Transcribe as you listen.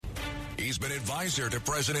He's been advisor to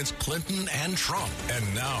Presidents Clinton and Trump.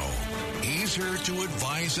 And now, he's here to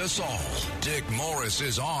advise us all. Dick Morris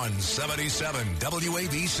is on 77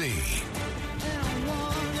 WABC.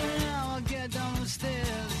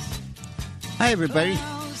 Hi, everybody.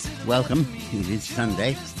 Welcome. It is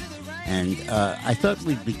Sunday. And I thought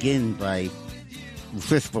we'd begin by,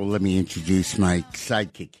 first of all, let me introduce my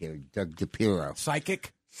sidekick here, Doug DePiro.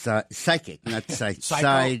 Psychic? Psychic, not Psychic.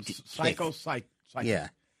 Yeah.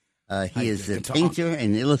 He is a painter,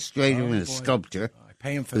 an illustrator, and a sculptor I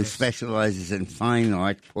pay him for who this. specializes in fine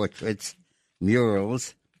art, portraits,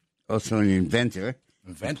 murals, also an inventor.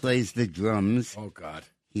 He plays the drums. Oh, God.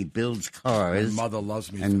 He builds cars. My mother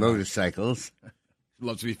loves me and for motorcycles. She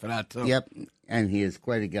loves me for that, too. Yep, and he is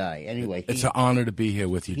quite a guy. Anyway, It's an honor to be here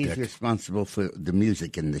with you, he's Dick. responsible for the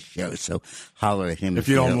music in the show, so holler at him If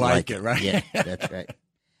you don't like it, right? Yeah, that's right.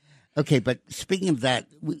 Okay, but speaking of that,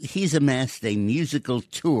 he's amassed a musical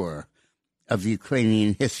tour of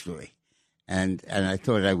Ukrainian history, and I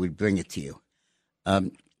thought I would bring it to you.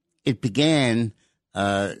 It began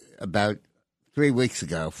about 4 weeks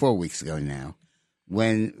ago now,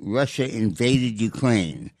 when Russia invaded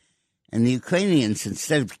Ukraine. And the Ukrainians,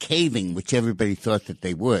 instead of caving, which everybody thought that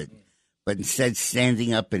they would, but instead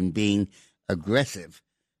standing up and being aggressive,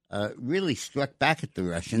 really struck back at the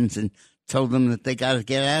Russians and told them that they got to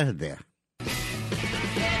get out of there.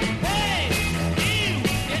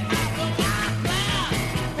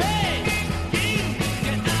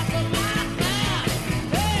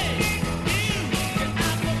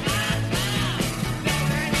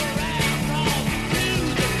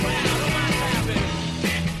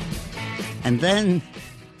 And then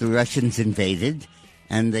the Russians invaded,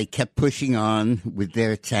 and they kept pushing on with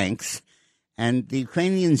their tanks. And the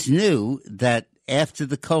Ukrainians knew that after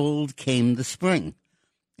the cold came the spring.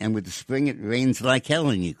 And with the spring, it rains like hell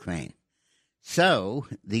in Ukraine. So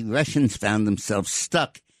the Russians found themselves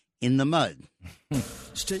stuck in the mud.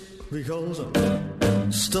 Stick because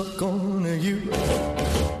I'm stuck on you.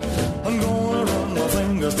 I'm gonna run my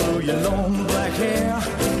fingers through your long black hair,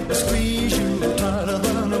 squeeze you tighter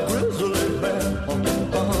than a grizzly bear.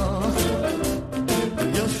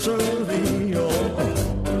 Yes, sir,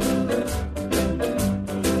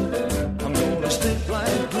 I'm gonna stick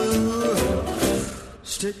like glue.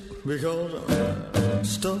 Stick because I'm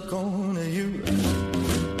stuck on you.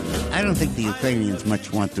 I don't think the Ukrainians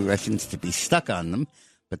much want the Russians to be stuck on them,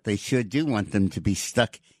 but they sure do want them to be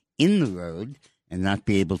stuck in the road and not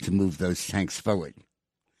be able to move those tanks forward.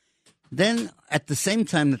 Then, at the same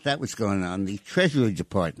time that was going on, the Treasury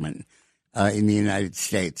Department in the United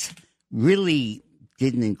States really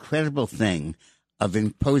did an incredible thing of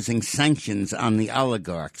imposing sanctions on the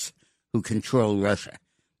oligarchs who control Russia.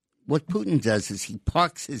 What Putin does is he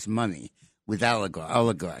parks his money with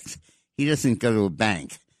oligarchs. He doesn't go to a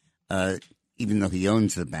bank, even though he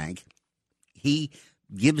owns the bank. He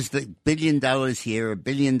gives the $1 billion here, $1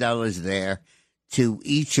 billion there, to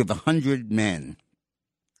each of 100 men,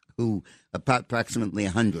 who approximately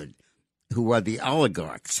 100, who are the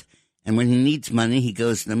oligarchs. And when he needs money, he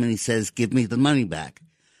goes to them and he says, give me the money back.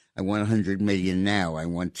 I want 100 million now. I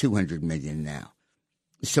want 200 million now.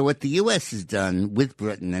 So what the U.S. has done with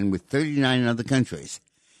Britain and with 39 other countries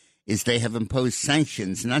is they have imposed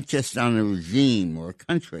sanctions not just on a regime or a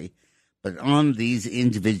country, but on these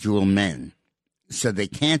individual men. So they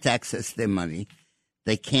can't access their money.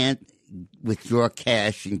 They can't withdraw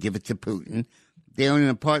cash and give it to Putin. They own an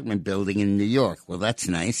apartment building in New York. Well, that's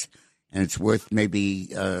nice. And it's worth maybe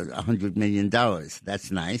 $100 million.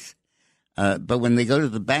 That's nice. But when they go to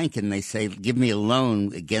the bank and they say, give me a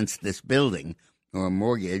loan against this building or a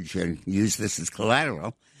mortgage and use this as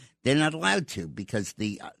collateral, they're not allowed to because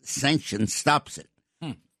the sanction stops it.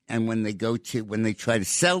 And when they try to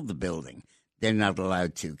sell the building, they're not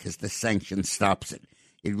allowed to because the sanction stops it.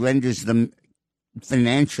 It renders them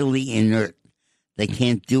financially inert. They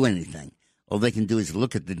can't do anything. All they can do is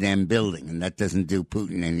look at the damn building, and that doesn't do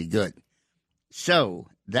Putin any good. So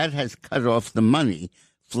that has cut off the money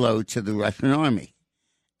flow to the Russian army,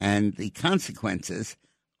 and the consequences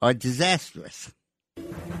are disastrous.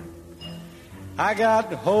 I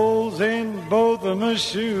got holes in both of my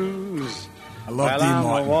shoes. I love Dean Martin.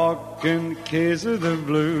 I'm a walking case of the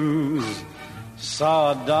blues.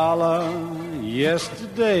 Saw $1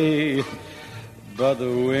 yesterday, but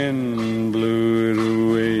the wind blew it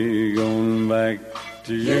away. Going back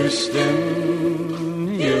to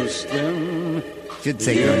Houston, Houston. Should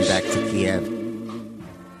say going back to Kiev.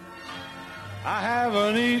 I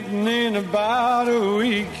haven't eaten in about a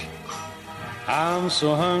week. I'm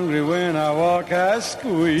so hungry when I walk, I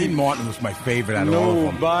squeak. Dean Martin was my favorite out of all of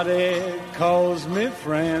them. Nobody calls me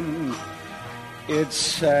friend. It's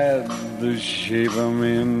sad, the shape I'm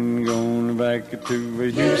in, going back to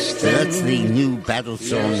Houston. So that's the new battle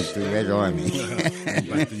song of the Red Army.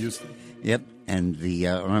 Back to Houston. Yep, and the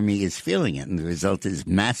Army is feeling it, and the result is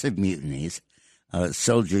massive mutinies,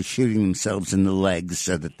 soldiers shooting themselves in the legs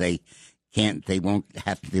so that they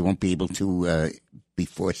won't be able to be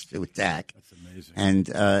forced to attack. That's amazing.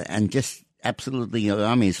 And just absolutely, the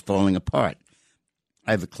Army is falling apart.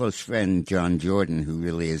 I have a close friend, John Jordan, who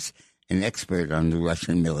really is an expert on the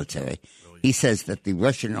Russian military. He says that the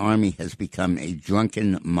Russian army has become a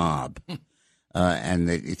drunken mob, and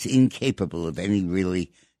that it's incapable of any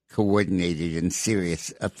really coordinated and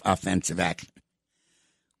serious offensive action.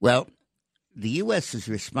 Well, the U.S. has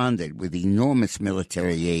responded with enormous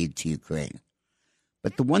military aid to Ukraine.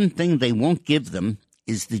 But the one thing they won't give them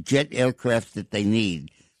is the jet aircraft that they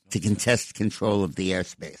need to contest control of the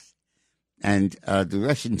airspace. And the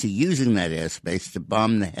Russians are using that airspace to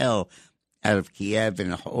bomb the hell out of Kiev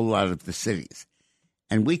and a whole lot of the cities.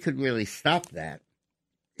 And we could really stop that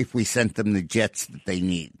if we sent them the jets that they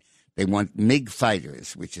need. They want MiG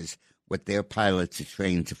fighters, which is what their pilots are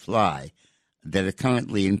trained to fly, that are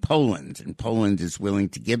currently in Poland. And Poland is willing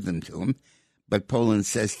to give them to them. But Poland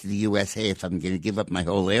says to the U.S., hey, if I'm going to give up my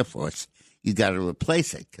whole Air Force, you got to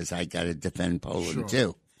replace it because I got to defend Poland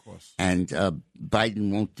too. Of course. And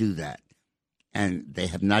Biden won't do that. And they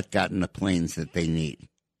have not gotten the planes that they need.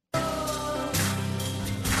 It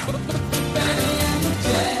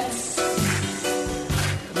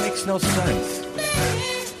makes no sense.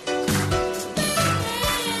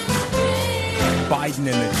 Biden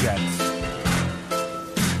and the Jets.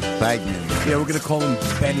 Biden and the Jets. Yeah, we're going to call him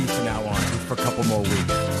Benny from now on for a couple more weeks.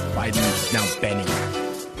 Biden's now Benny.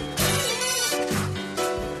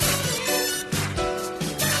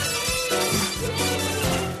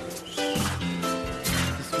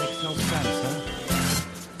 This makes no sense, huh?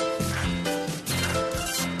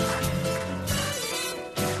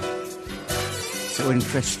 So in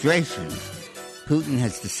frustration, Putin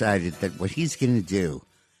has decided that what he's going to do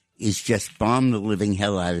is just bomb the living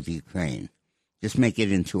hell out of Ukraine. Just make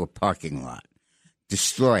it into a parking lot.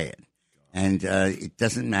 Destroy it. And it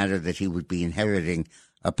doesn't matter that he would be inheriting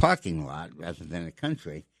a parking lot rather than a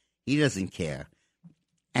country. He doesn't care.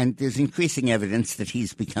 And there's increasing evidence that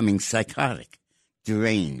he's becoming psychotic,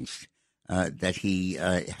 deranged, that he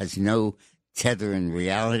has no tether in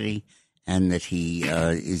reality, and that he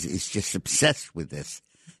is just obsessed with this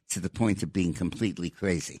to the point of being completely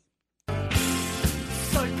crazy.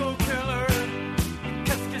 Psycho killer,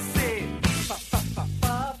 qu'est-ce que c'est?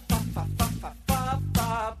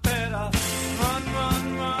 Better run,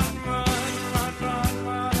 run, run, run, run, run,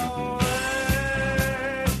 run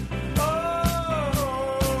away.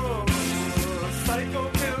 Oh, psycho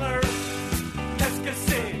killer, qu'est-ce que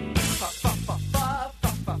c'est?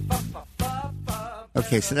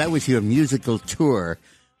 Okay, so that was your musical tour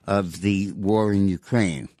of the war in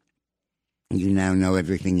Ukraine. You now know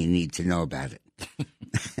everything you need to know about it.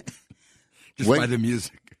 Just by the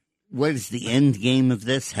music. What is the end game of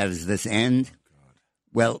this? How does this end?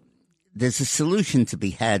 Well, there's a solution to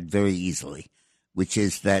be had very easily, which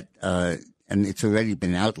is that, and it's already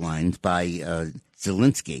been outlined by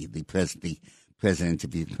Zelensky, the president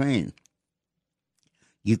of Ukraine.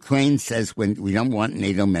 Ukraine says when we don't want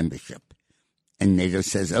NATO membership. And NATO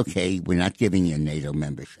says, okay, we're not giving you NATO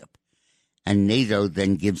membership. And NATO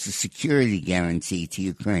then gives a security guarantee to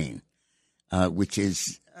Ukraine, which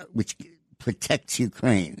protects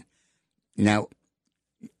Ukraine. Now,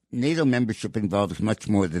 NATO membership involves much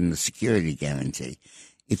more than the security guarantee.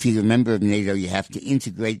 If you're a member of NATO, you have to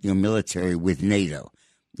integrate your military with NATO.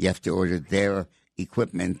 You have to order their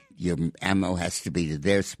equipment. Your ammo has to be to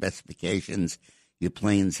their specifications. Your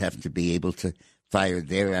planes have to be able to fire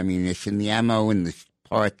their ammunition. The ammo and the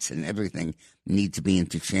parts and everything need to be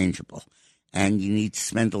interchangeable. And you need to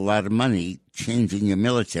spend a lot of money changing your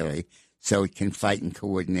military so it can fight in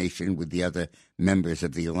coordination with the other members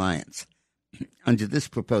of the alliance. Under this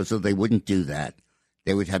proposal, they wouldn't do that.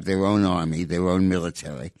 They would have their own army, their own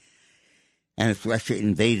military. And if Russia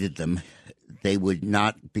invaded them, they would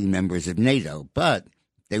not be members of NATO, but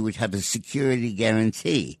they would have a security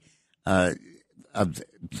guarantee from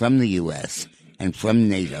the U.S. and from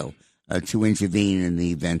NATO to intervene in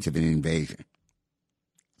the event of an invasion.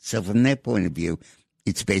 So from their point of view,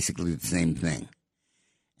 it's basically the same thing.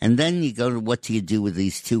 And then you go to what do you do with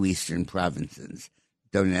these two eastern provinces,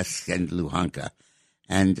 Donetsk and Luhansk.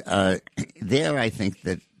 And there I think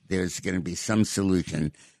that there's going to be some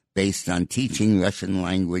solution based on teaching Russian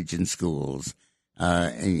language in schools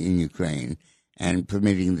in Ukraine and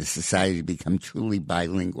permitting the society to become truly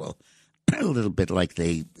bilingual, a little bit like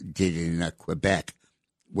they did in Quebec,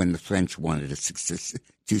 when the French wanted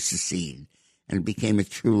to secede, and it became a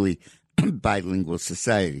truly bilingual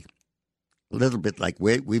society, a little bit like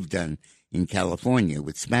we've done in California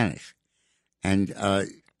with Spanish. And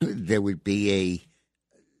there would be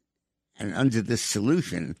and under this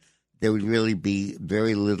solution, there would really be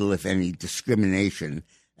very little, if any, discrimination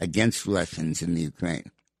against Russians in the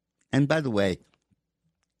Ukraine. And by the way,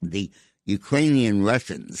 the Ukrainian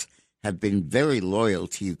Russians have been very loyal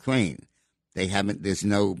to Ukraine. There's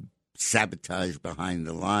no sabotage behind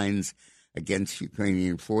the lines against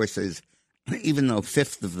Ukrainian forces. Even though a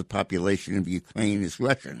fifth of the population of Ukraine is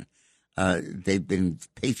Russian, they've been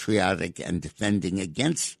patriotic and defending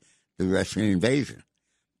against the Russian invasion.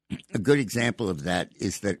 A good example of that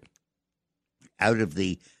is that out of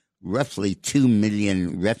the roughly 2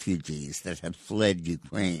 million refugees that have fled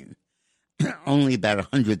Ukraine, only about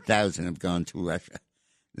 100,000 have gone to Russia.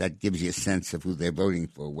 That gives you a sense of who they're voting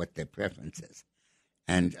for, what their preference is.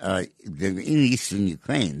 And they're in eastern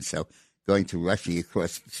Ukraine, so going to Russia, you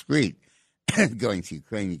cross the street. Going to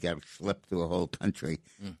Ukraine, you got to schlep through a whole country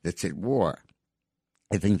that's at war.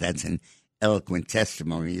 I think that's an eloquent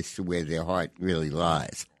testimony as to where their heart really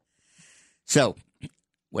lies. So,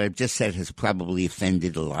 what I've just said has probably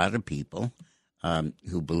offended a lot of people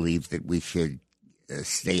who believe that we should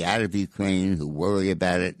stay out of Ukraine, who worry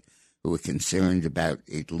about it, who are concerned about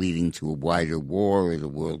it leading to a wider war or the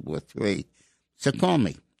World War III. So call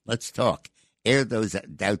me. Let's talk. Air those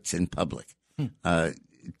doubts in public.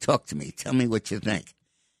 Talk to me. Tell me what you think.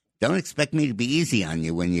 Don't expect me to be easy on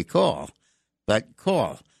you when you call, but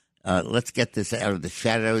call. Let's get this out of the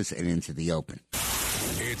shadows and into the open.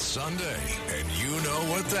 It's Sunday, and you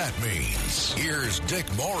know what that means. Here's Dick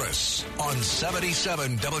Morris on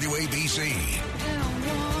 77 WABC.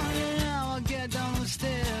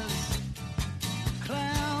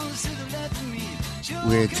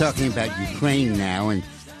 We're talking about Ukraine now, and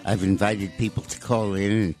I've invited people to call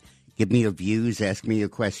in and give me your views, ask me your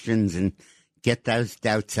questions, and get those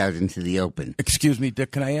doubts out into the open. Excuse me,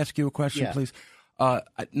 Dick, can I ask you a question, Yeah. please?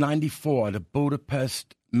 At 94, the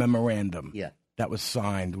Budapest Memorandum that was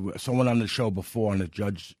signed. Someone on the show before, on the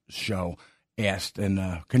Judge show, asked, and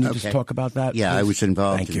can you just talk about that? Yeah, please? I was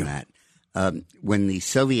involved Thank in you. that. When the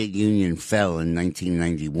Soviet Union fell in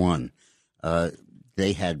 1991,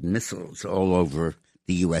 they had missiles all over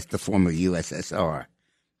the U.S., the former USSR,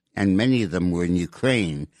 and many of them were in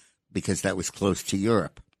Ukraine because that was close to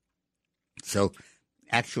Europe. So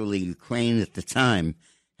actually, Ukraine at the time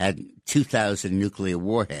had 2,000 nuclear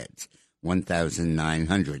warheads,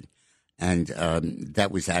 1,900. And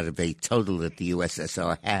that was out of a total that the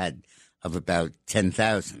USSR had of about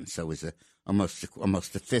 10,000. So it was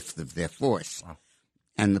almost a fifth of their force. Wow.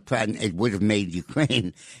 And it would have made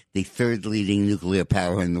Ukraine the third leading nuclear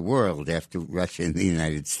power in the world after Russia and the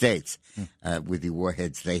United States, with the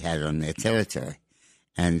warheads they had on their territory.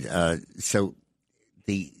 And so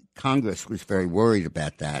the Congress was very worried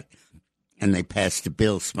about that, and they passed a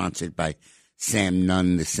bill sponsored by Sam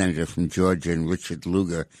Nunn, the senator from Georgia, and Richard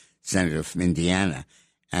Lugar, senator from Indiana.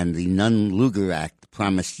 And the Nunn-Lugar Act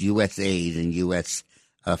promised U.S. aid and U.S.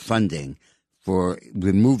 Funding for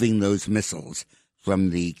removing those missiles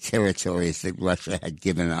from the territories that Russia had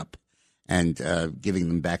given up and giving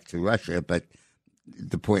them back to Russia, but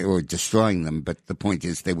the point, or destroying them. But the point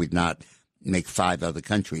is, they would not make 5 other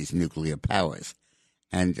countries nuclear powers.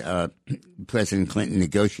 And President Clinton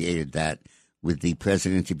negotiated that with the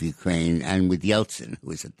president of Ukraine and with Yeltsin, who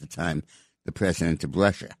was at the time the president of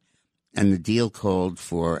Russia. And the deal called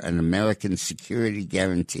for an American security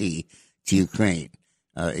guarantee to Ukraine,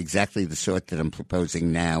 exactly the sort that I'm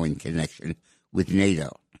proposing now in connection with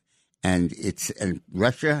NATO. And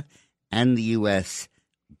Russia and the U.S.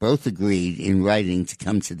 both agreed in writing to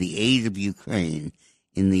come to the aid of Ukraine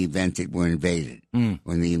in the event it were invaded,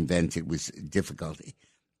 or in the event it was difficulty.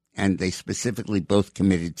 And they specifically both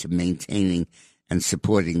committed to maintaining and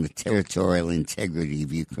supporting the territorial integrity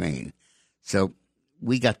of Ukraine. So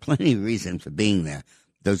we got plenty of reason for being there.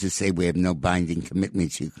 Those who say we have no binding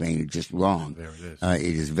commitment to Ukraine are just wrong. There it is.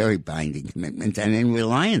 It is a very binding commitment. And in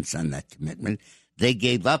reliance on that commitment, they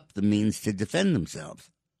gave up the means to defend themselves.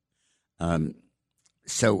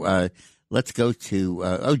 So let's go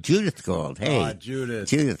to, Judith called. Hey, Judith.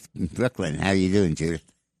 Judith in Brooklyn. How are you doing, Judith?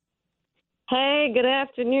 Hey, good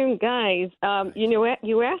afternoon, guys.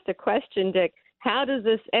 You asked a question, Dick. How does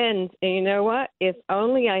this end? And you know what? If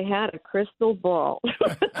only I had a crystal ball,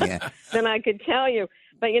 Yeah. then I could tell you.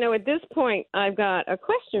 But, at this point, I've got a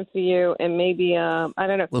question for you, and maybe, I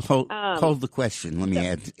don't know. Well, hold the question. Let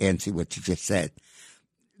me answer what you just said.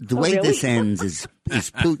 The way really? this ends is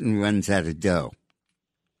Putin runs out of dough.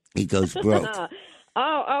 He goes broke.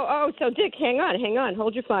 So, Dick, hang on.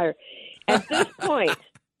 Hold your fire. At this point,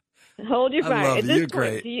 hold your fire. At this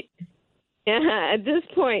point, at this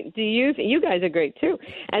point, you guys are great too.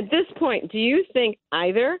 At this point, do you think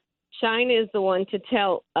either China is the one to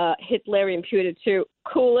tell Hitler and Putin to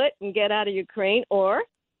cool it and get out of Ukraine, or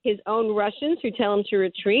his own Russians who tell him to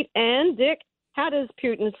retreat? And, Dick, how does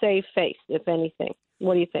Putin save face, if anything?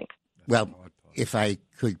 What do you think? Well, if I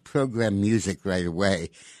could program music right away,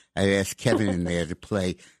 I'd ask Kevin in there to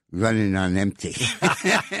play Running on Empty.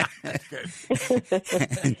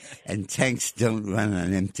 and tanks don't run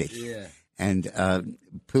on empty. Yeah. And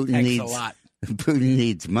Putin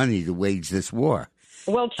needs money to wage this war.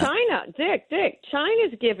 Well, China, Dick,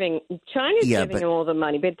 China's giving him all the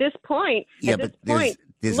money. But at this point,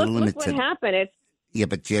 there's a limit look to what happened.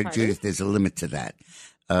 But Judith, there's a limit to that.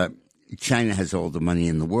 China has all the money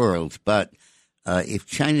in the world, but if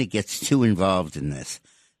China gets too involved in this,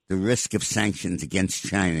 the risk of sanctions against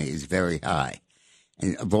China is very high.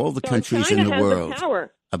 And of all the countries in the world,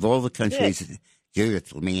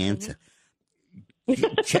 Judith, let me answer.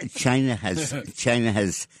 China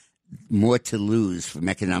has more to lose from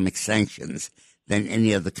economic sanctions than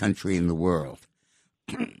any other country in the world.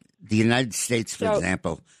 The United States, for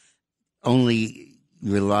example, only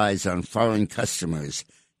relies on foreign customers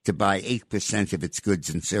to buy 8% of its goods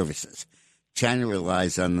and services. China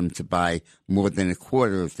relies on them to buy more than a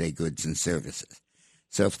quarter of their goods and services.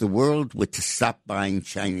 So if the world were to stop buying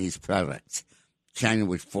Chinese products, China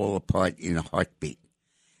would fall apart in a heartbeat.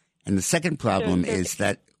 And the second problem is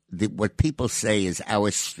that what people say is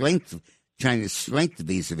our strength, China's strength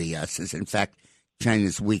vis-a-vis us, is in fact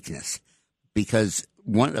China's weakness, because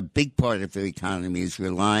a big part of their economy is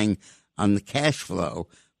relying on the cash flow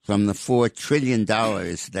from the $4 trillion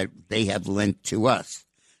that they have lent to us,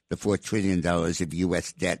 the $4 trillion of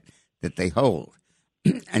U.S. debt that they hold.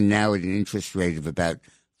 And now at an interest rate of about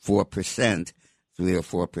 4%, 3 or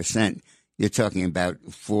 4%, you're talking about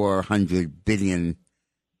 400 billion.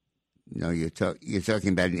 You're talking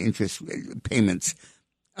about an interest payments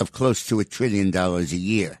of close to $1 trillion a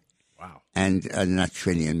year. Wow. And not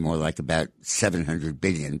trillion, more like about 700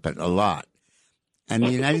 billion, but a lot. And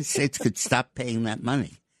the United States could stop paying that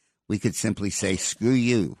money. We could simply say, screw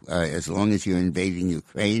you. As long as you're invading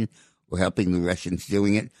Ukraine or helping the Russians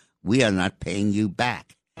doing it, we are not paying you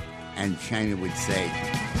back. And China would say,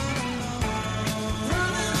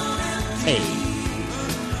 hey.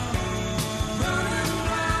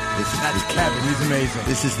 That's Kevin. He's amazing.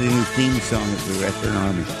 This is the new theme song of the Russian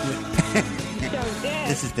Army.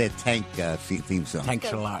 This is their tank theme song.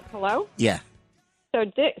 Thanks a lot. Hello? Yeah. So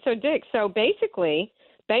Dick, basically,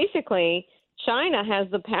 China has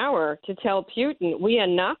the power to tell Putin, we are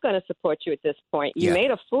not going to support you at this point. You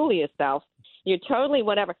made a fool of yourself. You're totally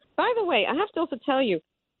whatever. By the way, I have to also tell you,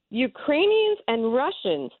 Ukrainians and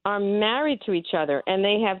Russians are married to each other, and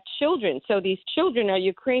they have children. So these children are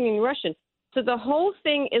Ukrainian and Russian. So the whole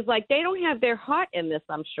thing is like they don't have their heart in this,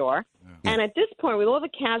 I'm sure. Yeah. And at this point, with all the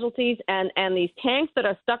casualties and these tanks that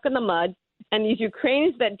are stuck in the mud and these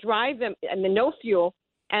Ukrainians that drive them and no fuel,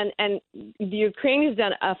 and the Ukrainians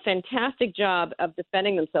done a fantastic job of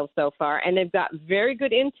defending themselves so far, and they've got very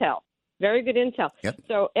good intel. Yep.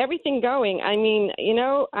 So everything going, I mean,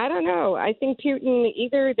 I don't know. I think Putin,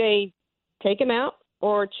 either they take him out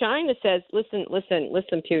or China says, listen,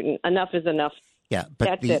 Putin, enough is enough. Yeah, but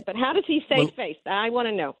that's it. But how does he save face? I want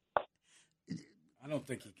to know. I don't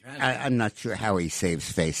think he can. I'm not sure how he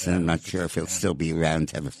saves face, and I'm not sure if he'll still be around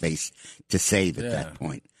to have a face to save at that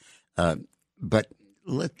point. But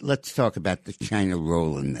let's talk about the China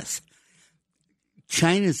role in this.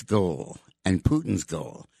 China's goal and Putin's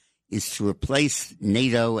goal is to replace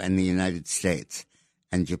NATO and the United States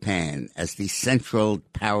and Japan as the central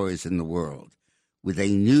powers in the world with a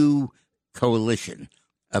new coalition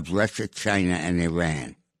of Russia, China, and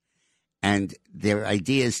Iran. And their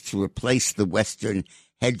idea is to replace the Western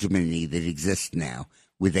hegemony that exists now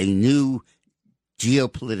with a new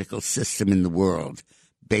geopolitical system in the world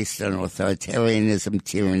based on authoritarianism,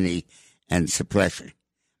 tyranny, and suppression.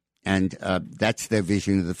 And that's their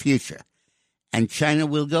vision of the future. And China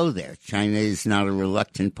will go there. China is not a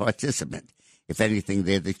reluctant participant. If anything,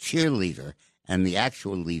 they're the cheerleader and the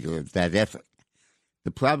actual leader of that effort.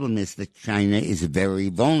 The problem is that China is very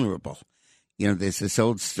vulnerable. There's this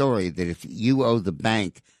old story that if you owe the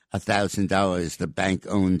bank $1,000, the bank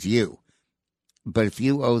owns you. But if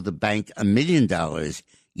you owe the bank $1 million,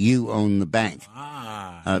 you own the bank.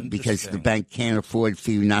 Because the bank can't afford for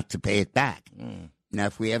you not to pay it back. Now,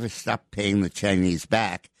 if we ever stop paying the Chinese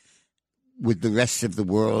back, would the rest of the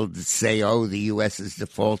world say, oh, the U.S. is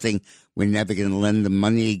defaulting, we're never going to lend them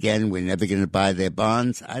money again, we're never going to buy their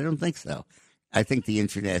bonds? I don't think so. I think the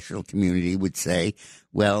international community would say,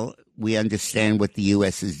 well, we understand what the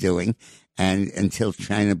U.S. is doing, and until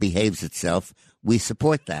China behaves itself, we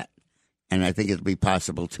support that. And I think it'll be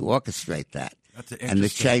possible to orchestrate that. That's an and the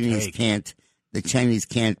Chinese take. can't. The Chinese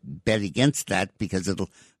can't bet against that because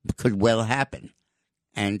could well happen.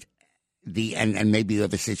 And maybe you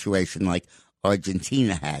have a situation like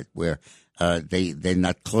Argentina had, where they're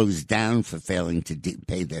not closed down for failing to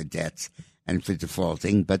pay their debts and for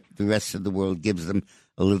defaulting, but the rest of the world gives them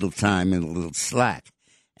a little time and a little slack.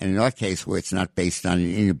 And in our case, where it's not based on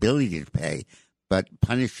an inability to pay, but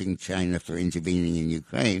punishing China for intervening in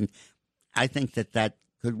Ukraine, I think that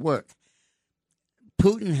could work.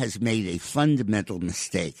 Putin has made a fundamental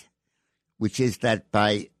mistake, which is that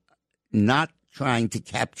by not trying to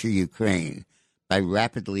capture Ukraine by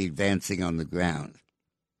rapidly advancing on the ground,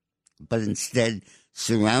 but instead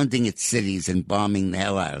surrounding its cities and bombing the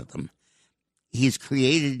hell out of them, he's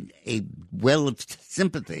created a well of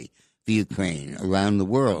sympathy for Ukraine around the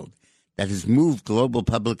world that has moved global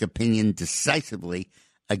public opinion decisively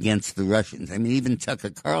against the Russians. I mean, even Tucker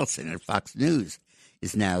Carlson at Fox News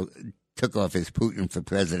is now took off his Putin for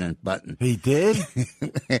President button. He did?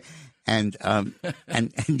 and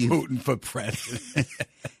Putin for president.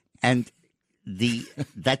 And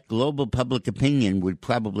that global public opinion would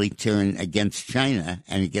probably turn against China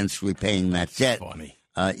and against repaying that debt. Funny.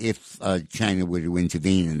 If China were to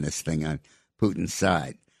intervene in this thing on Putin's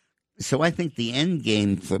side. So I think the end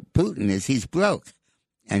game for Putin is he's broke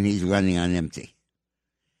and he's running on empty.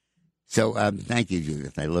 So thank you,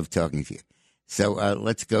 Judith. I love talking to you. So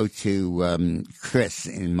let's go to Chris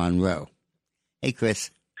in Monroe. Hey, Chris.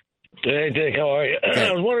 Hey, Dick. How are you? Good.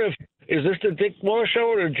 I was wondering is this the Dick Moore show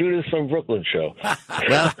or the Judith from Brooklyn show?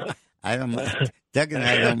 Well, I don't mind. Doug and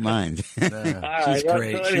I don't mind. She's great. So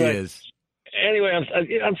anyway, she is. Anyway,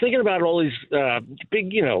 I'm thinking about all these big,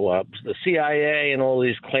 the CIA and all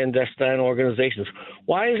these clandestine organizations.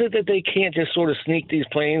 Why is it that they can't just sort of sneak these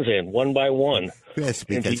planes in one by one? Yes,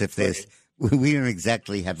 because we don't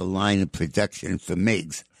exactly have a line of production for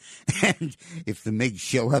MiGs. And if the MiGs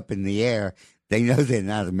show up in the air, they know they're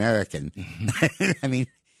not American. I mean,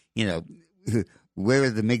 where are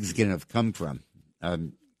the MiGs going to come from?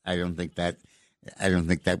 I don't think that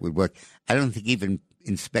would work. I don't think even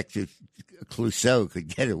Inspector Clouseau could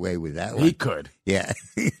get away with that one. He could. Yeah,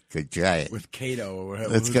 could try it. With Cato or whatever.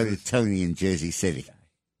 Let's go to Tony in Jersey City.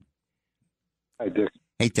 Hi, Dick.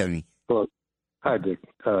 Hey, Tony. Well, hi, Dick.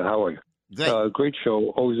 How are you? Great. Great show.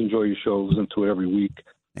 Always enjoy your show. Listen to it every week.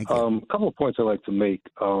 Thank you. A couple of points I'd like to make.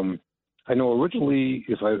 I know originally,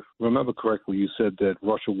 if I remember correctly, you said that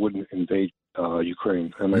Russia wouldn't invade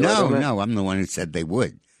Ukraine. Am I right on that? No, I'm the one who said they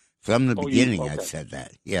would. From the beginning, okay. I've said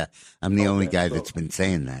that. Yeah, I'm the only guy that's been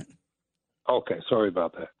saying that. Okay, sorry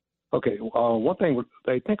about that. Okay, one thing,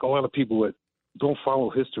 I think a lot of people that don't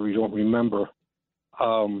follow history don't remember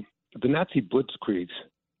the Nazi blitzkriegs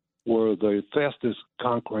were the fastest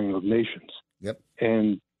conquering of nations. Yep.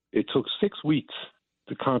 And it took 6 weeks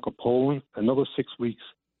to conquer Poland, another 6 weeks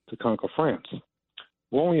to conquer France.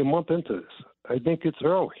 We're only a month into this. I think it's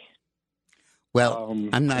early. Well,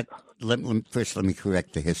 I'm not. First, let me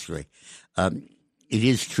correct the history. It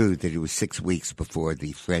is true that it was 6 weeks before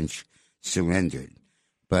the French surrendered,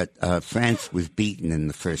 but France was beaten in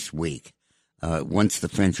the first week. Once the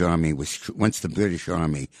British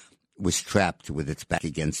army was trapped with its back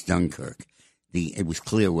against Dunkirk, it was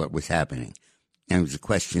clear what was happening, and it was a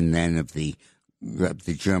question then of the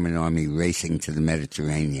German army racing to the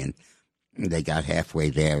Mediterranean. They got halfway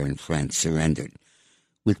there, and France surrendered.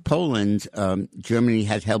 With Poland, Germany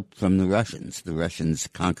had help from the Russians. The Russians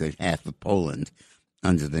conquered half of Poland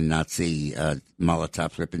under the Nazi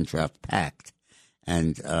Molotov-Ribbentrop Pact,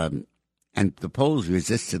 and the Poles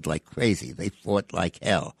resisted like crazy. They fought like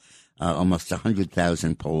hell. Almost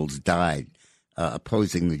 100,000 Poles died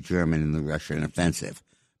opposing the German and the Russian offensive,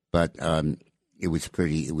 but it was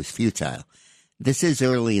futile. This is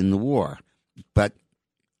early in the war, but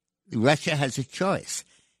Russia has a choice.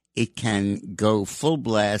 It can go full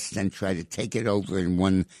blast and try to take it over in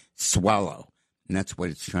one swallow, and that's what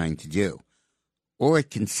it's trying to do. Or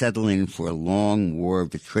it can settle in for a long war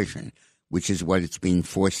of attrition, which is what it's being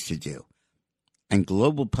forced to do. And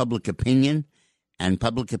global public opinion and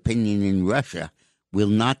public opinion in Russia will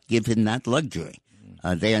not give him that luxury.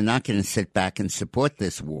 They are not going to sit back and support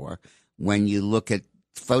this war when you look at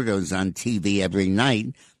photos on TV every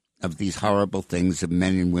night of these horrible things of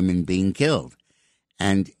men and women being killed.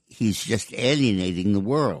 And he's just alienating the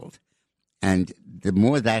world. And the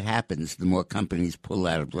more that happens, the more companies pull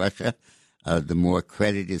out of Russia, the more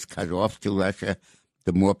credit is cut off to Russia,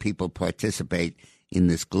 the more people participate in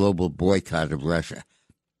this global boycott of Russia.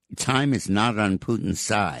 time is not on Putin's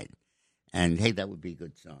side. And, hey, that would be a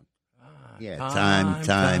good song. Yeah,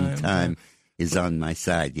 time is on my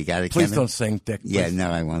side. You got it, Please Kevin? don't sing, Dick. Please. Yeah, no,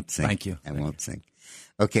 I won't sing. Thank you. I won't sing.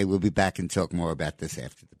 Okay, we'll be back and talk more about this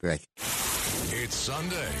after the break. It's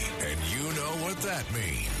Sunday, and you know what that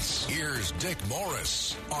means. Here's Dick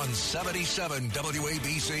Morris on 77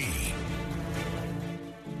 WABC.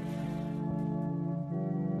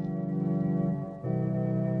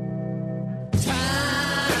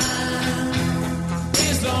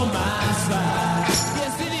 On my side.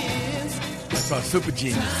 Yes, it is. That's our Super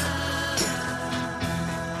Genius.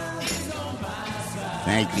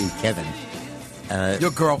 Thank you, Kevin.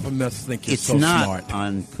 Your girlfriend must think you're so smart. It's not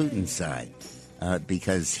on Putin's side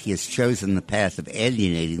because he has chosen the path of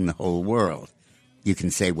alienating the whole world. You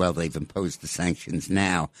can say, well, they've imposed the sanctions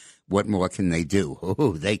now. What more can they do?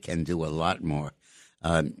 Oh, they can do a lot more.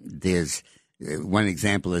 There's one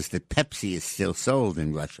example is that Pepsi is still sold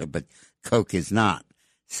in Russia, but Coke is not.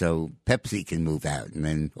 So Pepsi can move out, and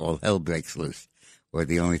then all hell breaks loose. Or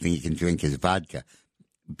the only thing you can drink is vodka.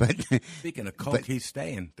 But speaking of Coke, he's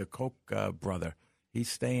staying. The Koch brother, he's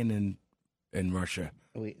staying in Russia.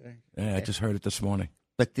 Yeah, I just heard it this morning.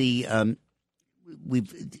 But the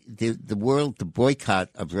world, the boycott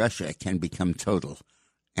of Russia can become total,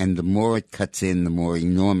 and the more it cuts in, the more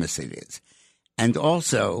enormous it is. And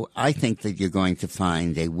also, I think that you're going to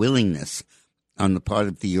find a willingness on the part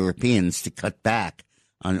of the Europeans to cut back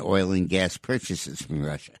on oil and gas purchases from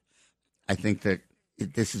Russia. I think that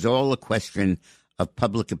this is all a question of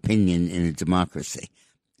public opinion in a democracy.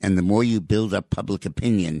 And the more you build up public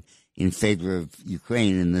opinion in favor of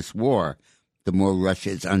Ukraine in this war, the more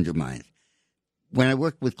Russia is undermined. When I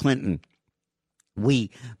worked with Clinton,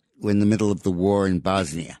 we were in the middle of the war in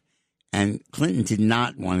Bosnia, and Clinton did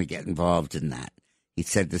not want to get involved in that. He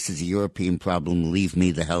said, this is a European problem, leave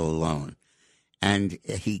me the hell alone. And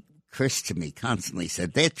he cursed to me constantly,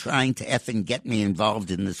 said, they're trying to effing get me involved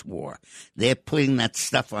in this war. They're putting that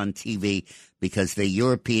stuff on TV because they're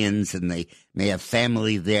Europeans and they may have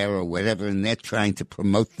family there or whatever, and they're trying to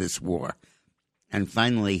promote this war. And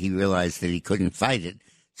finally, he realized that he couldn't fight it,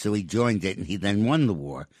 so he joined it, and he then won the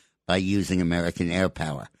war by using American air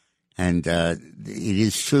power. And it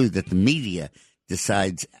is true that the media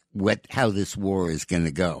decides how this war is going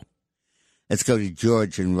to go. Let's go to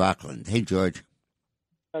George in Rockland. Hey, George.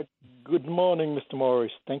 Good morning, Mr.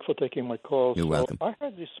 Morris. Thanks for taking my call. You're welcome. I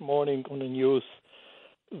heard this morning on the news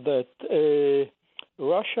that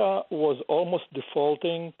Russia was almost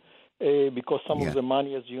defaulting because some of the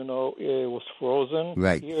money, as you know, was frozen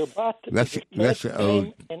here. But the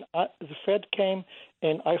Fed came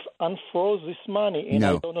and unfroze this money, and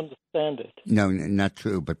I don't understand it. No, not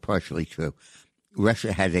true, but partially true.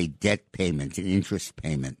 Russia had a debt payment, an interest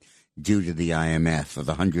payment, due to the IMF of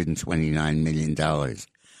 $129 million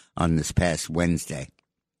on this past Wednesday.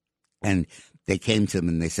 And they came to them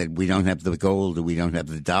and they said, we don't have the gold or we don't have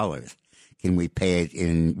the dollars. Can we pay it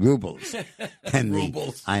in rubles? And the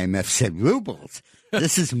IMF said, rubles?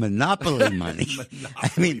 This is monopoly money.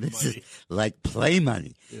 This is like play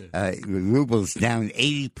money. Rubles down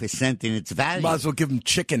 80% in its value. Might as well give them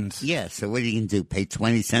chickens. Yeah, so what are you going to do? Pay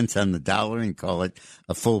 20 cents on the dollar and call it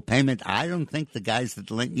a full payment? I don't think the guys that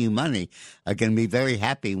lent you money are going to be very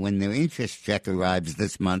happy when their interest check arrives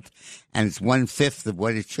this month and it's 1/5 of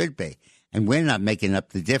what it should be. And we're not making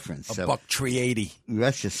up the difference. $1.380.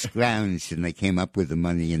 Russia scrounged and they came up with the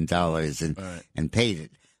money in dollars and paid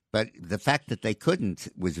it. But the fact that they couldn't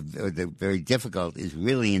was very difficult is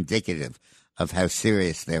really indicative of how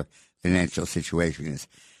serious their financial situation is.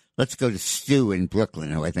 Let's go to Stu in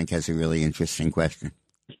Brooklyn, who I think has a really interesting question.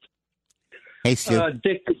 Hey, Stu.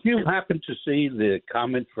 Dick, did you happen to see the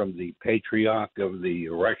comment from the patriarch of the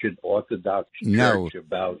Russian Orthodox Church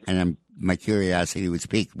about... and my curiosity would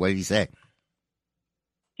speak. What did he say?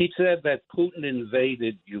 He said that Putin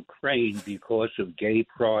invaded Ukraine because of gay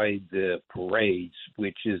pride parades,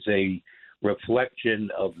 which is a reflection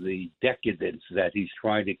of the decadence that he's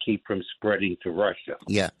trying to keep from spreading to Russia.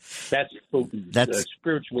 Yeah. That's Putin's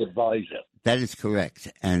spiritual advisor. That is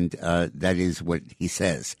correct, and that is what he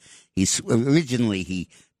says. Originally he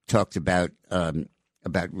talked about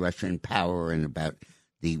Russian power and about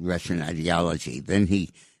the Russian ideology. Then he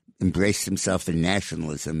embraced himself in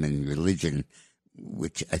nationalism and religion,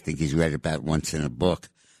 which I think he's read about once in a book.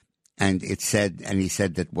 And he said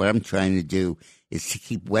that what I'm trying to do is to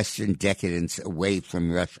keep Western decadence away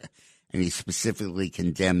from Russia. And he specifically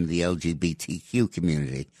condemned the LGBTQ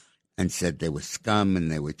community and said they were scum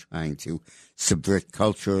and they were trying to subvert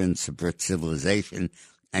culture and subvert civilization.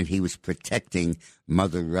 And he was protecting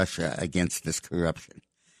Mother Russia against this corruption.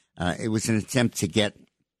 It was an attempt to get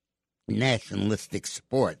nationalistic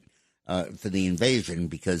support for the invasion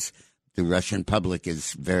because the Russian public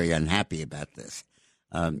is very unhappy about this.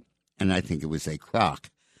 And I think it was a crock.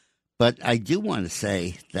 But I do want to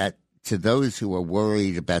say that to those who are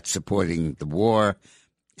worried about supporting the war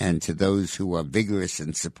and to those who are vigorous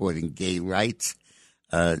in supporting gay rights,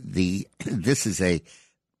 this is a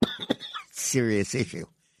serious issue.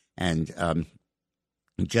 And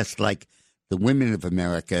just like the women of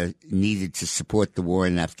America needed to support the war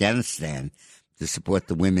in Afghanistan, to support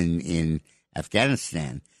the women in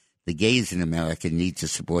Afghanistan, the gays in America need to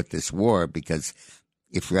support this war because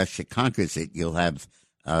if Russia conquers it, you'll have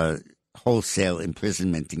wholesale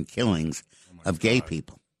imprisonment and killings of gay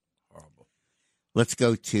people. Horrible. Let's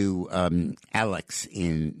go to Alex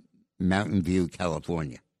in Mountain View,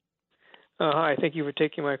 California. Hi, thank you for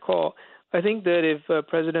taking my call. I think that if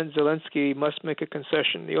President Zelensky must make a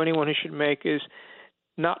concession, the only one he should make is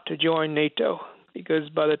not to join NATO, because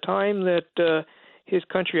by the time that his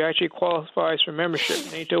country actually qualifies for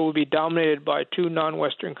membership, NATO will be dominated by two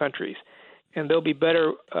non-Western countries, and there'll be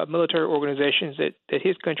better military organizations that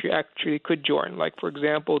his country actually could join, like, for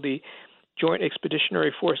example, the Joint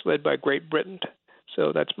Expeditionary Force led by Great Britain.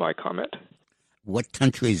 So that's my comment. What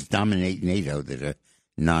countries dominate NATO that are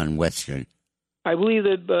non-Western? I believe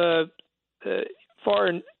that far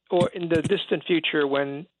in the distant future,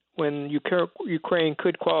 when Ukraine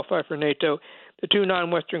could qualify for NATO, the two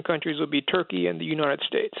non-Western countries will be Turkey and the United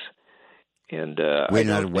States. And we're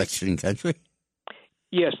not a Western country?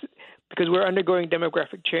 Yes, because we're undergoing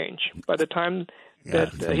demographic change. By the time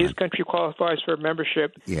that his country qualifies for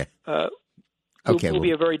membership, it will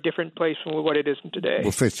be a very different place from what it is today.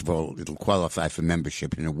 Well, first of all, it'll qualify for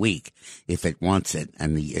membership in a week if it wants it,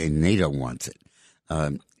 and NATO wants it.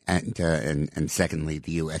 And secondly,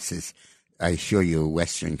 the U.S. is, I assure you, a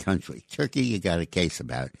Western country. Turkey, you got a case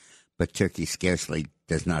about, but Turkey scarcely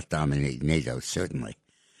does not dominate NATO, certainly.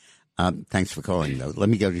 Thanks for calling, though. Let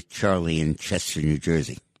me go to Charlie in Chester, New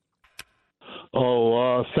Jersey.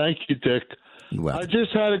 Thank you, Dick. I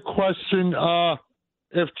just had a question.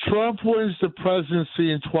 If Trump wins the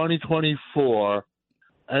presidency in 2024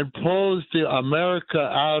 and pulls America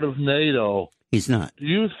out of NATO, he's not. Do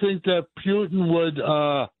you think that Putin would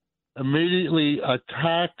immediately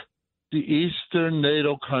attack the Eastern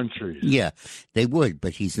NATO countries? Yeah, they would,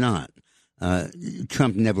 but he's not.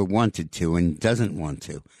 Trump never wanted to and doesn't want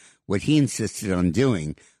to. What he insisted on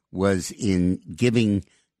doing was in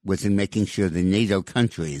making sure the NATO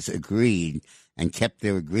countries agreed and kept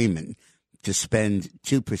their agreement to spend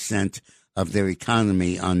 2% of their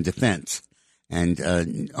economy on defense.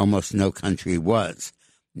 And almost no country was.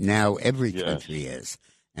 Now every country is.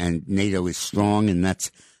 And NATO is strong, and that's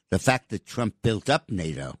the fact that Trump built up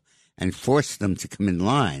NATO and forced them to come in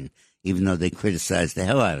line, even though they criticized the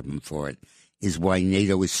hell out of him for it, is why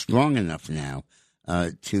NATO is strong enough now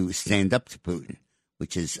to stand up to Putin,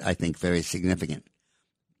 which is, I think, very significant.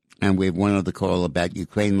 And we have one other call about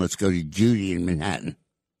Ukraine. Let's go to Judy in Manhattan.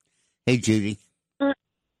 Hey, Judy.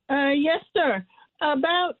 Yes, sir.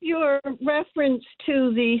 About your reference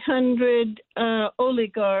to the 100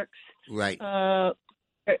 oligarchs, right?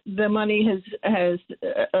 The money has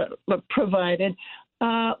provided.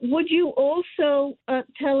 Would you also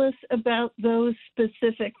tell us about those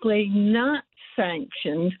specifically not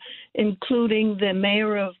sanctioned, including the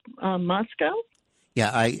mayor of Moscow?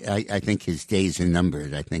 Yeah, I think his days are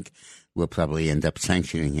numbered. I think we'll probably end up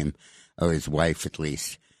sanctioning him, or his wife at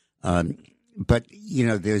least. But, you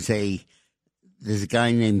know, there's a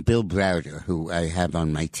guy named Bill Browder who I have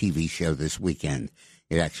on my TV show this weekend.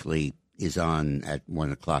 It actually is on at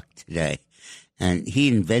 1 o'clock today. And he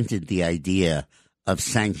invented the idea of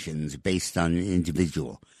sanctions based on an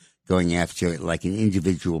individual, going after it like an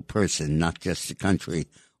individual person, not just a country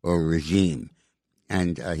or a regime.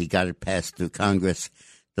 And he got it passed through Congress.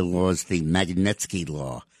 The law is the Magnitsky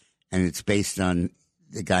Law, and it's based on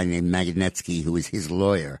a guy named Magnitsky, who was his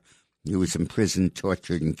lawyer, who was imprisoned,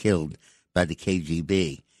 tortured, and killed by the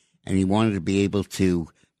KGB. And he wanted to be able to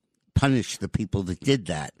punish the people that did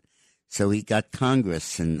that. So he got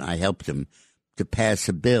Congress, and I helped him, to pass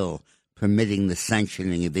a bill permitting the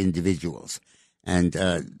sanctioning of individuals. And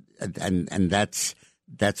that's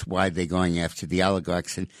why they're going after the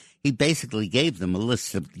oligarchs. And he basically gave them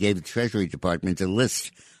gave the Treasury Department a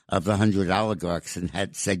list of the 100 oligarchs and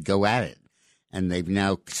had said, go at it. And they've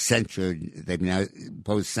now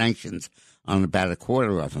imposed sanctions on about a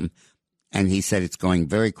quarter of them. And he said it's going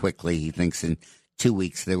very quickly. He thinks in 2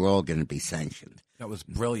 weeks they're all going to be sanctioned. That was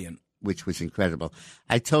brilliant. Which was incredible.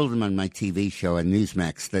 I told him on my TV show on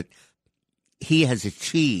Newsmax that he has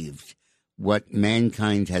achieved what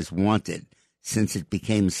mankind has wanted since it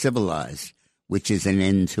became civilized, which is an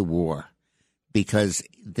end to war. Because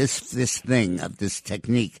this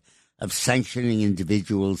technique of sanctioning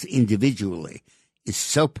individuals individually is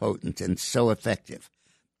so potent and so effective.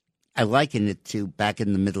 I liken it to back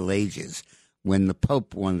in the Middle Ages when the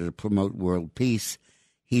Pope wanted to promote world peace.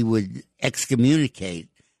 He would excommunicate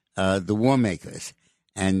the war makers,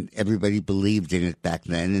 and everybody believed in it back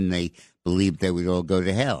then, and they believed they would all go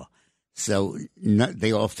to hell. So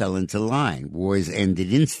they all fell into line. Wars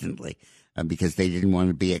ended instantly because they didn't want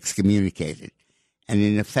to be excommunicated. And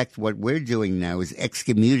in effect, what we're doing now is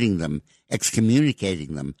excommunicating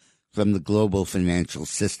them from the global financial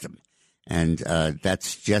system. And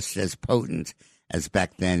that's just as potent as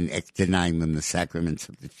back then denying them the sacraments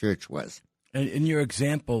of the church was. And in your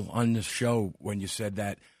example on the show, when you said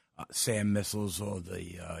that SAM missiles or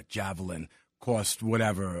the Javelin cost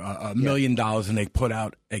whatever, $1 million, and they put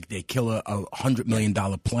out, they kill a $100 million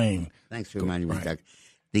plane. Thanks for reminding me, Doug.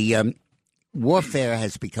 The warfare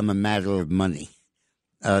has become a matter of money.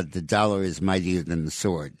 The dollar is mightier than the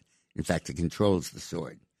sword. In fact, it controls the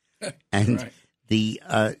sword. And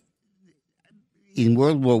in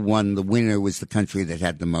World War I, the winner was the country that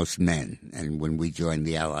had the most men. And when we joined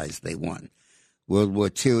the Allies, they won. World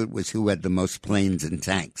War II, it was who had the most planes and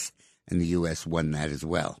tanks. And the U.S. won that as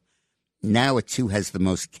well. Now it's who has the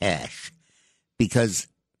most cash. Because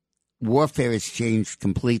warfare has changed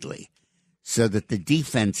completely. So that the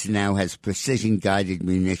defense now has precision-guided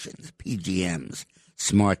munitions, PGMs,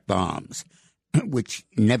 smart bombs, which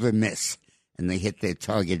never miss, and they hit their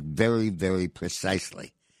target very, very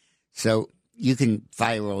precisely. So you can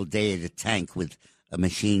fire all day at a tank with a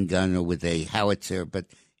machine gun or with a howitzer, but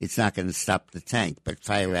it's not going to stop the tank. But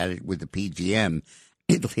fire at it with a PGM,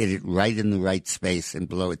 it'll hit it right in the right space and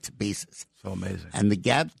blow it to pieces. So amazing. And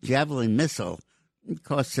the Javelin missile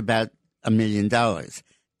costs about $1 million.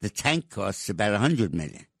 The tank costs about $100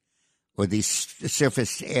 million. Or the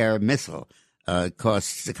surface-to-air missile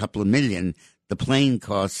costs a couple of million. The plane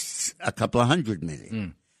costs a couple of $100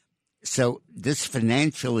 million. So this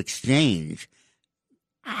financial exchange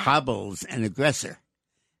hobbles an aggressor.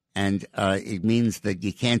 And it means that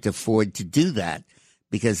you can't afford to do that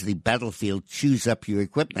because the battlefield chews up your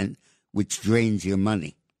equipment, which drains your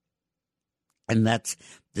money. And that's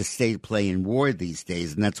the state of play in war these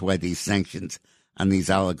days, and that's why these sanctions on these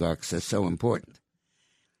oligarchs are so important.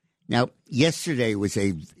 Now, yesterday was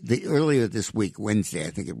earlier this week, Wednesday,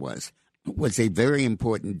 I think it was a very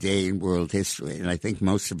important day in world history, and I think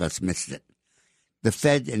most of us missed it. The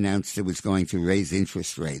Fed announced it was going to raise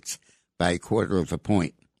interest rates by 1/4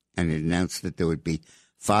 point, and it announced that there would be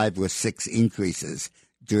 5 or 6 increases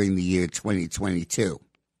during the year 2022.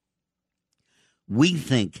 We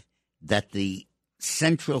think that the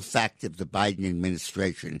central fact of the Biden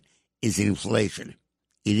administration is inflation.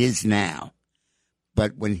 It is now.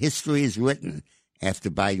 But when history is written after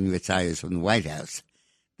Biden retires from the White House,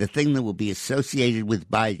 the thing that will be associated with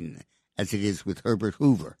Biden, as it is with Herbert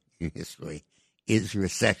Hoover in history, is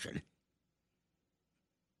recession.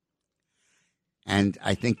 And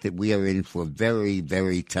I think that we are in for very,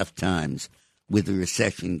 very tough times with the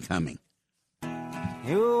recession coming.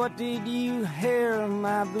 What did you hear,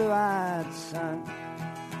 my blue-eyed son?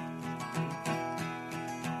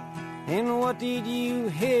 And what did you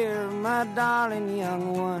hear, my darling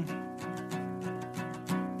young one?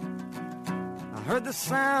 I heard the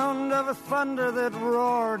sound of a thunder that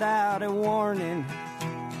roared out a warning.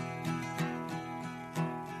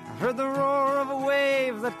 I heard the roar of a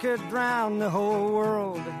wave that could drown the whole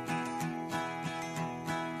world.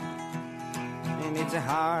 And it's a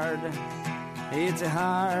hard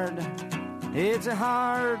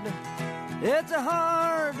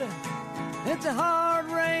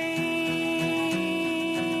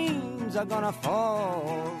rains are gonna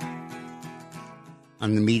fall.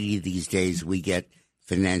 On the media these days, we get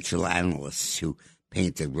financial analysts who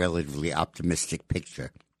paint a relatively optimistic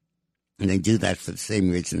picture. And they do that for the same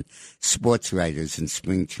reason sports writers in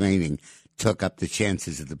spring training took up the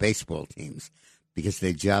chances of the baseball teams, because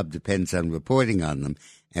their job depends on reporting on them.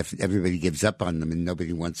 If everybody gives up on them and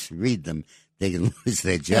nobody wants to read them, they can lose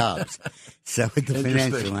their jobs. So the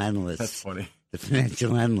financial analysts, that's funny. The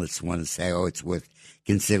financial analysts want to say, oh, it's worth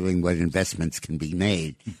considering what investments can be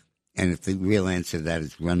made. And if the real answer to that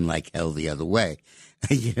is run like hell the other way,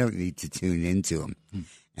 you don't need to tune into them.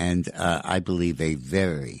 And I believe a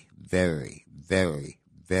very, very, very,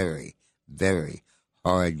 very, very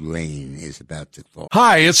hard rain is about to fall.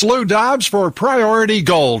 Hi, it's Lou Dobbs for Priority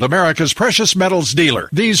Gold, America's precious metals dealer.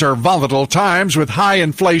 These are volatile times with high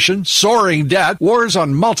inflation, soaring debt, wars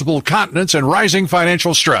on multiple continents, and rising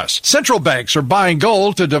financial stress. Central banks are buying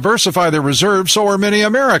gold to diversify their reserves, so are many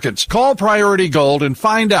Americans. Call Priority Gold and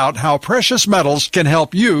find out how precious metals can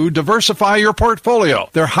help you diversify your portfolio.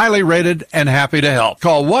 They're highly rated and happy to help.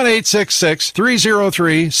 Call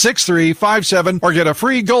 1-866-303-6357 or get a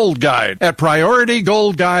free gold guide at PriorityGoldGuide.com.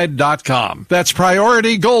 That's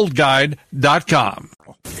PriorityGoldGuide.com.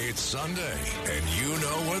 It's Sunday, and you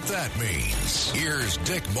know what that means. Here's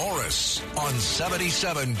Dick Morris on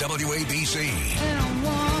 77 WABC.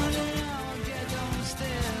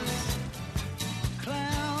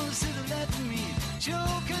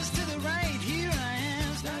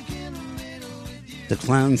 The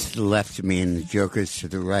clowns to the left of me and the jokers to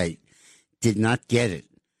the right did not get it,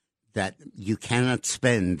 that you cannot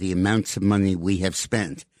spend the amounts of money we have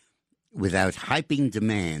spent without hyping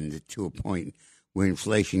demand to a point where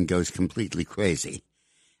inflation goes completely crazy.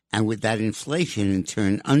 And with that, inflation in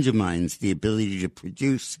turn undermines the ability to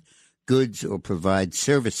produce goods or provide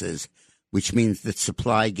services, which means that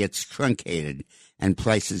supply gets truncated and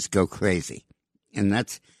prices go crazy. And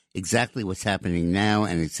that's exactly what's happening now,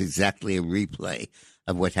 and it's exactly a replay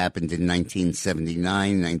of what happened in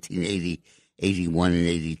 1979, 1980, 81, and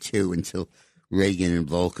 82 until Reagan and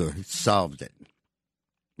Volcker solved it.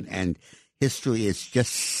 And history is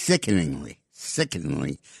just sickeningly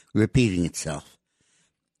repeating itself.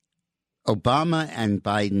 Obama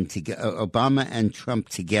and Trump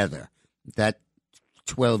together, that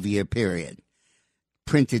 12-year period,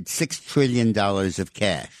 printed $6 trillion of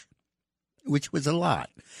cash, which was a lot.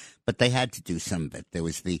 But they had to do some of it. There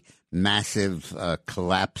was the massive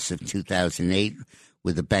collapse of 2008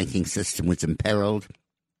 where the banking system was imperiled.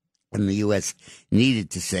 And the U.S.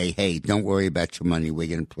 needed to say, hey, don't worry about your money. We're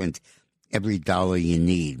going to print every dollar you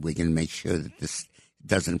need. We're going to make sure that this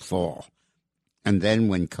doesn't fall. And then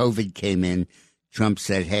when COVID came in, Trump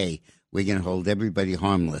said, hey, we're going to hold everybody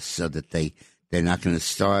harmless so that they're not going to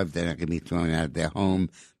starve. They're not going to be thrown out of their home.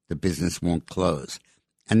 The business won't close.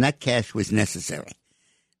 And that cash was necessary.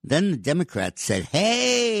 Then the Democrats said,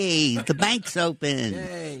 hey, the bank's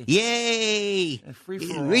open. Yay.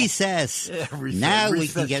 Recess. Now we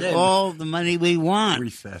can get all the money we want.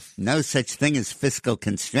 Recess. No such thing as fiscal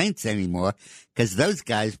constraints anymore because those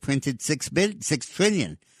guys printed $6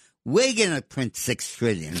 trillion. We're going to print $6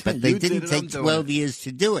 trillion, but they didn't take 12 years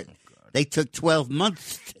to do it. They took 12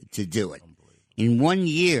 months to do it. In 1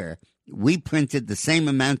 year, we printed the same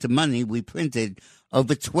amount of money we printed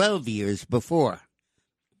over 12 years before.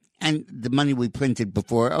 And the money we printed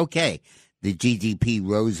before, okay, the GDP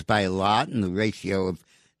rose by a lot and the ratio of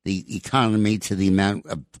the economy to the amount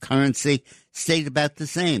of currency stayed about the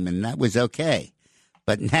same, and that was okay.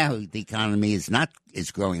 But now the economy is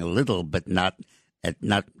growing a little, but not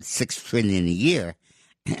 $6 trillion a year,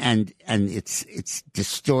 and it's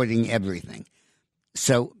distorting everything.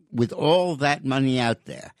 So with all that money out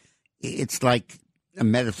there, it's like a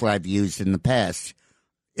metaphor I've used in the past.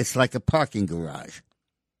 It's like a parking garage.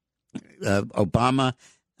 Obama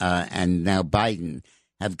and now Biden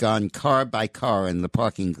have gone car by car in the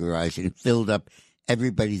parking garage and filled up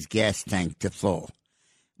everybody's gas tank to full.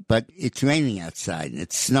 But it's raining outside and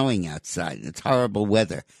it's snowing outside and it's horrible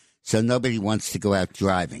weather, so nobody wants to go out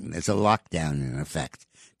driving. There's a lockdown in effect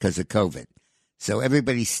because of COVID. So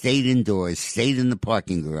everybody stayed indoors, stayed in the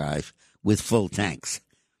parking garage with full tanks.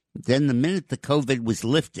 Then the minute the COVID was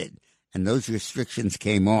lifted and those restrictions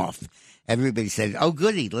came off, everybody said, oh,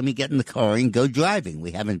 goody, let me get in the car and go driving.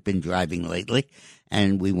 We haven't been driving lately,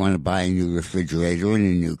 and we want to buy a new refrigerator and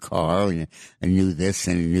a new car and a new this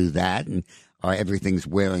and a new that, and everything's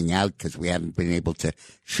wearing out because we haven't been able to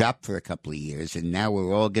shop for a couple of years, and now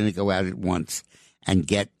we're all going to go out at once and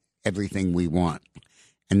get everything we want.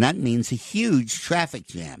 And that means a huge traffic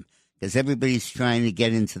jam because everybody's trying to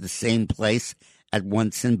get into the same place at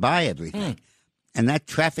once and buy everything. And that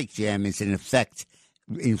traffic jam is, in effect,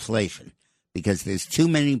 inflation, because there's too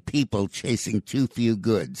many people chasing too few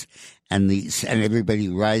goods, and everybody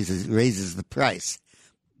raises the price,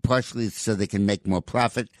 partially so they can make more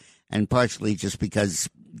profit, and partially just because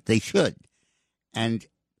they should. And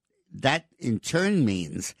that in turn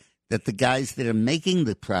means that the guys that are making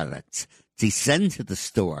the products to send to the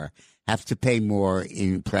store have to pay more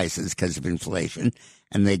in prices because of inflation,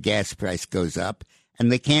 and their gas price goes up,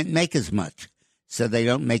 and they can't make as much. So they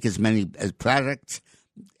don't make as many as products.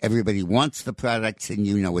 Everybody wants the products, and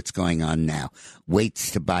you know what's going on now.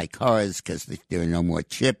 Waits to buy cars because there are no more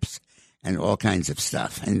chips and all kinds of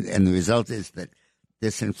stuff. And the result is that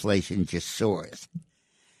this inflation just soars.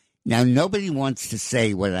 Now, nobody wants to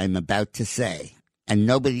say what I'm about to say, and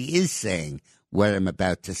nobody is saying what I'm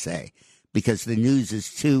about to say, because the news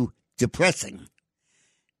is too depressing.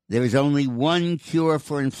 There is only one cure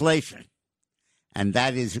for inflation, and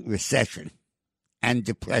that is recession and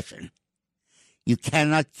depression. You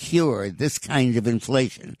cannot cure this kind of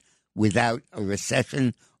inflation without a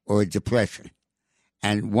recession or a depression.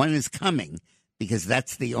 And one is coming because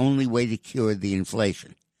that's the only way to cure the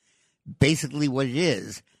inflation. Basically what it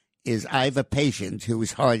is I have a patient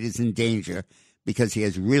whose heart is in danger because he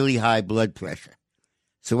has really high blood pressure.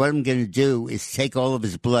 So what I'm going to do is take all of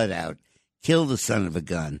his blood out, kill the son of a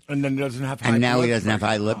gun. And then he doesn't have high And now blood he doesn't have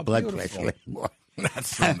high pressure. blood pressure anymore.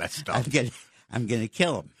 That's so messed up. I'm going to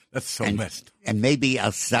kill him. That's so messed. And maybe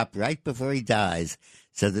I'll stop right before he dies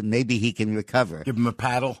so that maybe he can recover. Give him a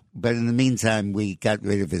paddle. But in the meantime, we got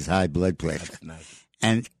rid of his high blood pressure. That's nice.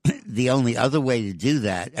 And the only other way to do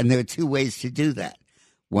that, and there are two ways to do that.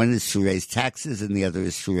 One is to raise taxes and the other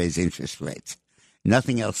is to raise interest rates.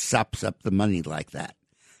 Nothing else sops up the money like that.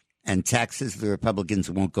 And taxes, the Republicans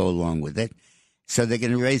won't go along with it. So they're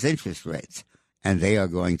going to raise interest rates. And they are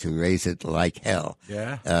going to raise it like hell.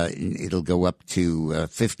 Yeah. It'll go up to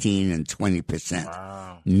 15 and 20%.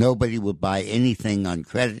 Wow. Nobody will buy anything on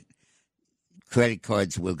credit. Credit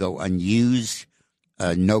cards will go unused.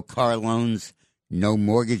 No car loans, no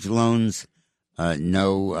mortgage loans,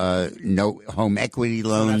 no home equity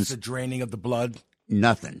loans. So that's the draining of the blood?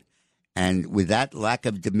 Nothing. And with that lack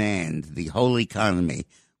of demand, the whole economy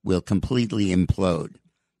will completely implode.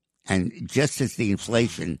 And just as the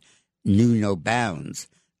inflation knew no bounds,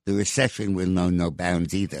 the recession will know no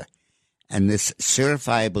bounds either. And this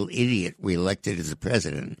certifiable idiot we elected as a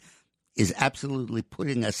president is absolutely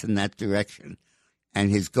putting us in that direction. And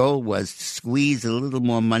his goal was to squeeze a little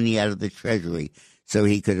more money out of the Treasury so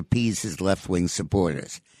he could appease his left-wing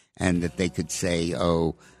supporters and that they could say,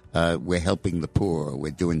 we're helping the poor, or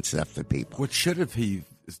we're doing stuff for people. What should have he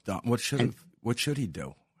done? What should he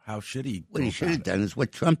do? How should he? What he should have done is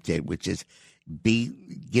what Trump did, which is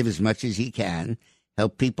give as much as he can,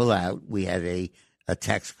 help people out. We had a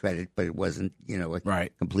tax credit, but it wasn't, a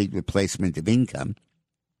complete replacement of income,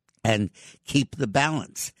 and keep the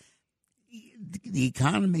balance. The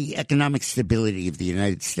economic stability of the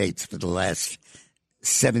United States for the last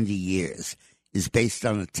 70 years is based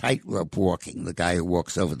on a tightrope walking. The guy who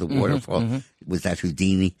walks over the waterfall, was that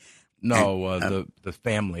Houdini? No, the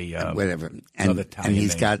family, whatever, and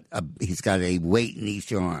he's got a weight in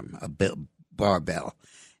each arm, a barbell,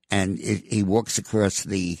 and he walks across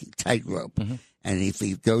the tightrope. And if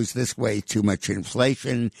he goes this way, too much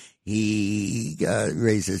inflation, he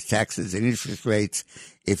raises taxes and interest rates.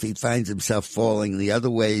 If he finds himself falling the other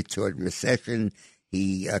way toward recession,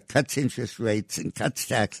 he cuts interest rates and cuts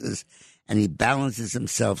taxes, and he balances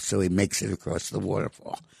himself so he makes it across the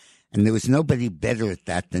waterfall. And there was nobody better at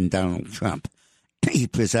that than Donald Trump. He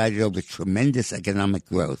presided over tremendous economic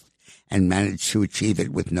growth and managed to achieve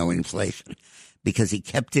it with no inflation because he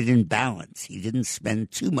kept it in balance. He didn't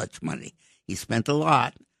spend too much money. He spent a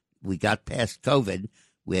lot. We got past COVID.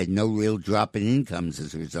 We had no real drop in incomes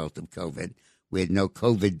as a result of COVID. We had no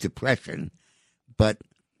COVID depression. But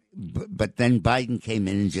then Biden came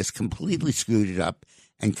in and just completely screwed it up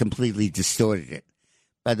and completely distorted it.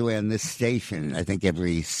 By the way, on this station, I think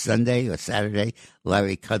every Sunday or Saturday,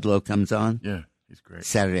 Larry Kudlow comes on. Yeah, he's great.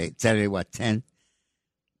 Saturday, what, 10?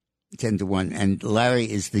 10 to 1. And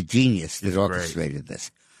Larry is the genius that orchestrated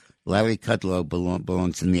this. Larry Kudlow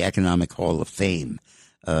belongs in the Economic Hall of Fame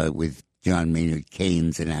with John Maynard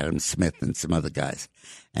Keynes and Adam Smith and some other guys.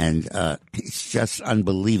 And it's just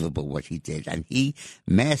unbelievable what he did. And he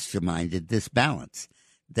masterminded this balance.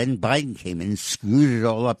 Then Biden came in and screwed it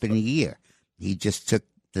all up in a year. He just took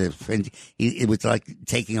it was like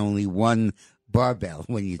taking only one barbell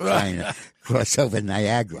when you're trying to cross over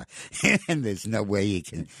Niagara. And there's no way you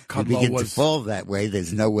can begin to fall that way.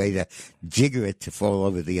 There's no way to jigger it to fall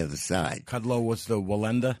over the other side. Kudlow was the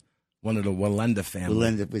Wallenda, one of the Wallenda family.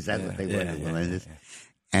 Wallenda, was that what they were? Wallendas?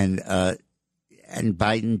 Yeah. And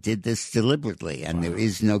Biden did this deliberately, and there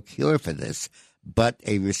is no cure for this but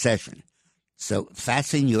a recession. So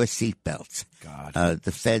fasten your seatbelts.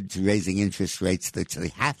 The Fed's raising interest rates that they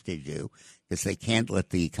have to do because they can't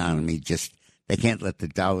let the economy they can't let the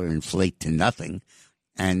dollar inflate to nothing.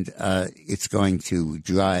 And it's going to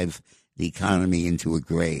drive the economy into a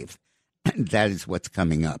grave. That is what's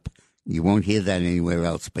coming up. You won't hear that anywhere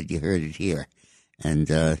else, but you heard it here. And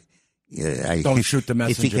don't shoot the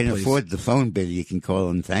messenger, if you can please. afford the phone bill, you can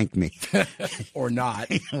call and thank me. Or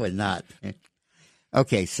not. Or not.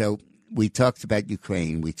 Okay, so we talked about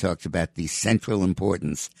Ukraine. We talked about the central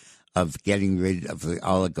importance of getting rid of the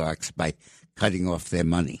oligarchs by cutting off their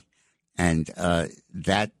money. And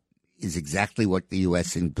that is exactly what the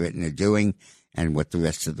U.S. and Britain are doing and what the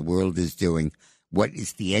rest of the world is doing. What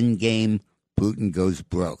is the end game? Putin goes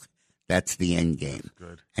broke. That's the end game.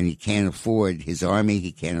 Good. And he can't afford his army.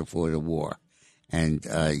 He can't afford a war. And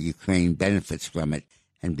Ukraine benefits from it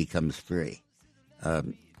and becomes free. But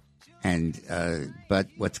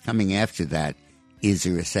what's coming after that is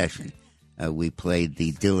a recession. We played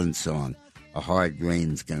the Dylan song, "A Hard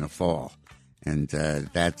Rain's Gonna Fall." And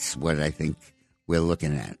that's what I think we're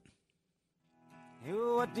looking at.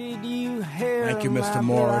 What did you hear? Thank you, Mr.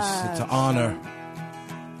 Morris. It's an honor.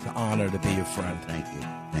 It's an honor to be your friend. Thank you.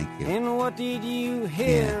 Thank you. And what did you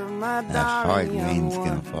hear, my darling? A hard rain's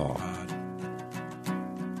gonna fall.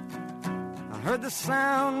 I heard the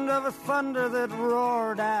sound of a thunder that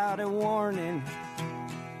roared out a warning.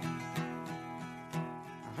 I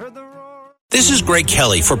heard the roar. This is Greg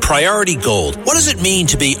Kelly for Priority Gold. What does it mean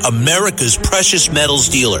to be America's precious metals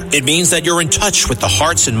dealer? It means that you're in touch with the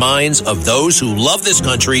hearts and minds of those who love this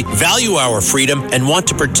country, value our freedom, and want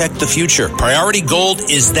to protect the future. Priority Gold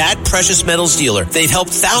is that precious metals dealer. They've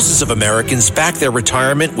helped thousands of Americans back their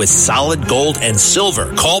retirement with solid gold and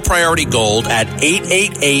silver. Call Priority Gold at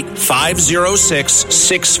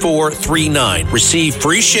 888-506-6439. Receive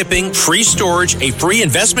free shipping, free storage, a free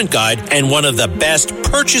investment guide, and one of the best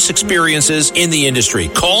purchase experiences in the industry.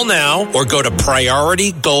 Call now or go to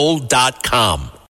PriorityGold.com.